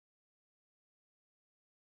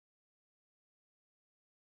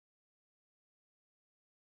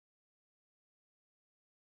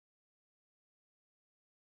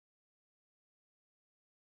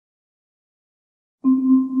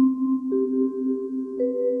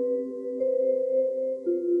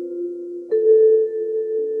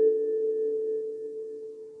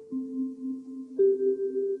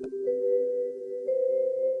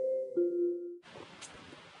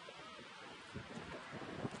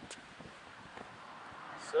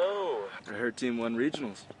I heard Team won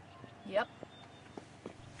regionals. Yep.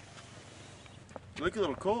 You look a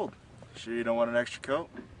little cold. Sure you don't want an extra coat?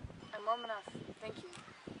 I'm warm enough. Thank you.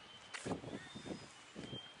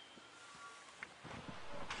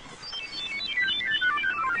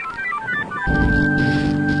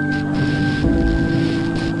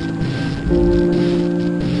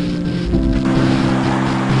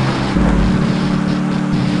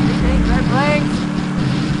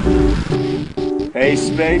 Hey,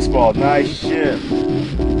 Spaceball, nice ship.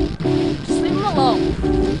 Just leave him alone.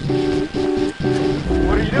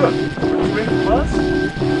 What are you doing? Are you ready for bus?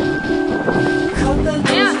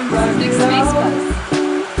 Yeah, big space bus.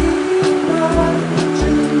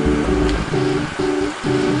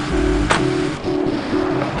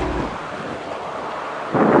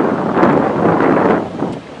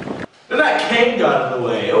 Then that cane got in the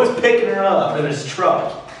way. It was picking her up in his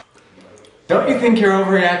truck. Don't you think you're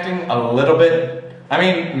overreacting a little bit? I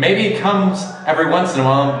mean, maybe he comes every once in a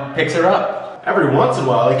while and picks her up. Every once in a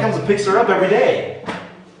while, he comes and picks her up every day.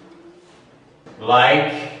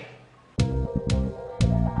 Like?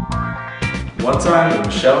 One time when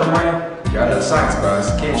Michelle and I got into the science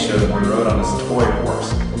class, Ken showed him on the road on his toy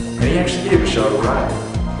horse. And he actually gave Michelle a ride.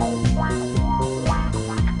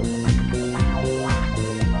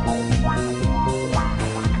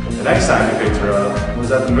 The next time he picked her up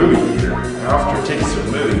was at the movie theater. And offered her tickets to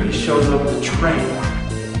the movie, and he shows up with a train.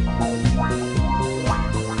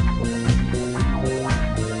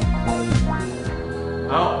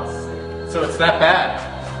 Oh, so it's that bad.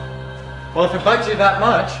 Well, if it bugs you that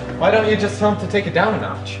much, why don't you just tell him to take it down a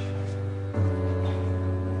notch?